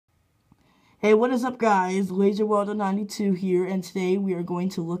Hey, what is up, guys? LaserWelder92 here, and today we are going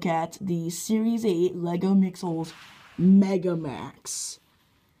to look at the Series 8 LEGO Mixels Mega Max.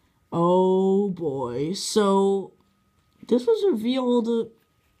 Oh boy, so this was revealed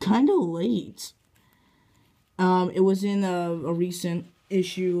kind of late. It was in a recent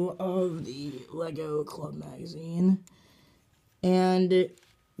issue of the LEGO Club magazine, and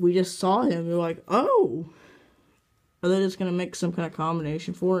we just saw him. We were like, oh. Are they just going to make some kind of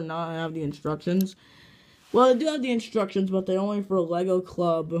combination for it and not have the instructions? Well, they do have the instructions, but they're only for LEGO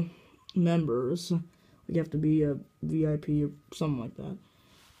Club members. You have to be a VIP or something like that.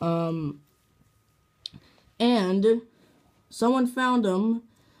 And someone found them,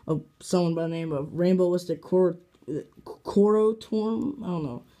 someone by the name of Rainbowistic Corotorm, I don't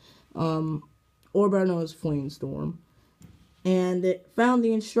know, or better known as Flamestorm. And it found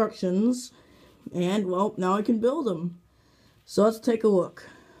the instructions. And, well, now I can build him. So let's take a look.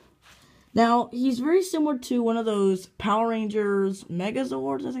 Now, he's very similar to one of those Power Rangers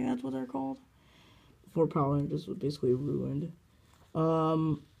Megazords, I think that's what they're called. Before Power Rangers was basically ruined.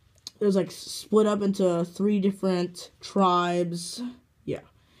 It was like split up into 3 different tribes. Yeah,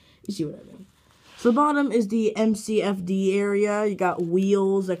 you see what I mean. So the bottom is the MCFD area. You got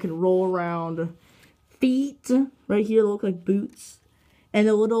wheels that can roll around. Feet right here look like boots. And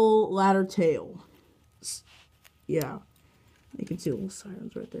a little ladder tail. Yeah. You can see little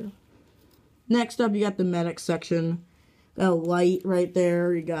sirens right there. Next up, you got the medic section. Got a light right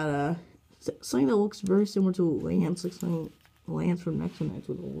there. You got something that looks very similar to a lance. Looks like a lance from Next to Next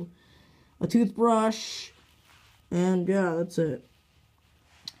with a toothbrush. And yeah, that's it.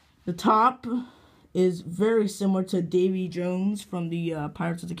 The top is very similar to Davy Jones from the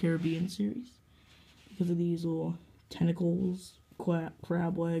Pirates of the Caribbean series. Because of these little tentacles.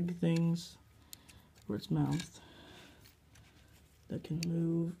 Crab leg things for its mouth that can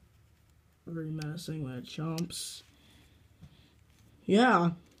move. Very menacing when it chomps.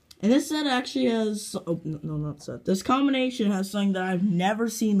 Yeah. And this set actually has... Oh, no, not set. This combination has something that I've never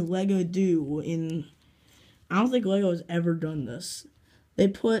seen LEGO do in... I don't think LEGO has ever done this. They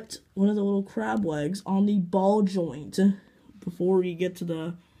put one of the little crab legs on the ball joint before you get to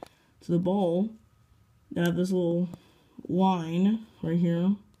the ball. They have this little line right here.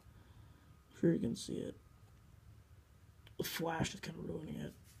 I'm sure you can see it. The flash is kind of ruining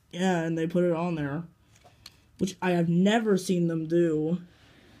it. Yeah, and they put it on there, which I have never seen them do.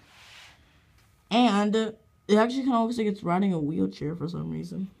 And it actually kind of looks like it's riding a wheelchair for some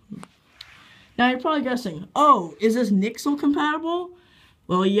reason. Now you're probably guessing, oh, is this Nixel compatible?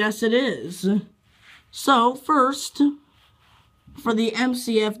 Well, yes it is. So first, for the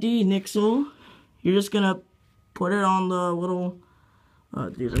MCFD Nixel, you're just gonna put it on the little,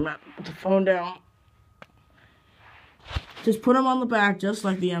 put the phone down. Just put them on the back, just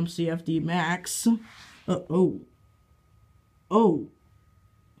like the MCFD Max. Oh, look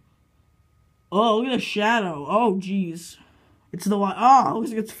at the shadow. Oh, jeez. It's the one. Oh, it looks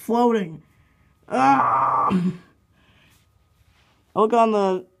like it's floating. Ah! Look on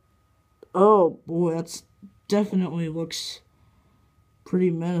the, oh, boy, that's definitely looks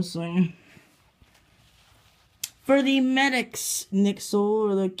pretty menacing. For the Medics Nixel,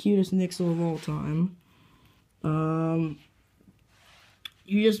 or the cutest Nixel of all time,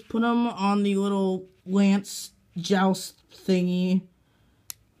 you just put them on the little lance joust thingy.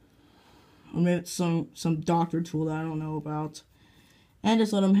 I mean, it's some doctor tool that I don't know about. And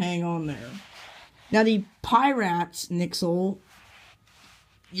just let them hang on there. Now, the Pirates Nixel,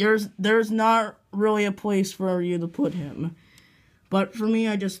 there's not really a place for you to put him. But for me,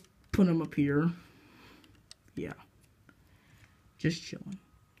 I just put him up here. Yeah. Just chilling.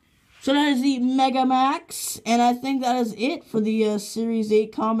 So that is the Mega Max, and I think that is it for the Series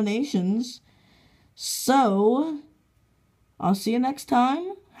 8 combinations. So, I'll see you next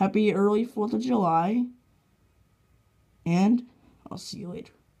time. Happy early 4th of July. And I'll see you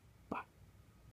later.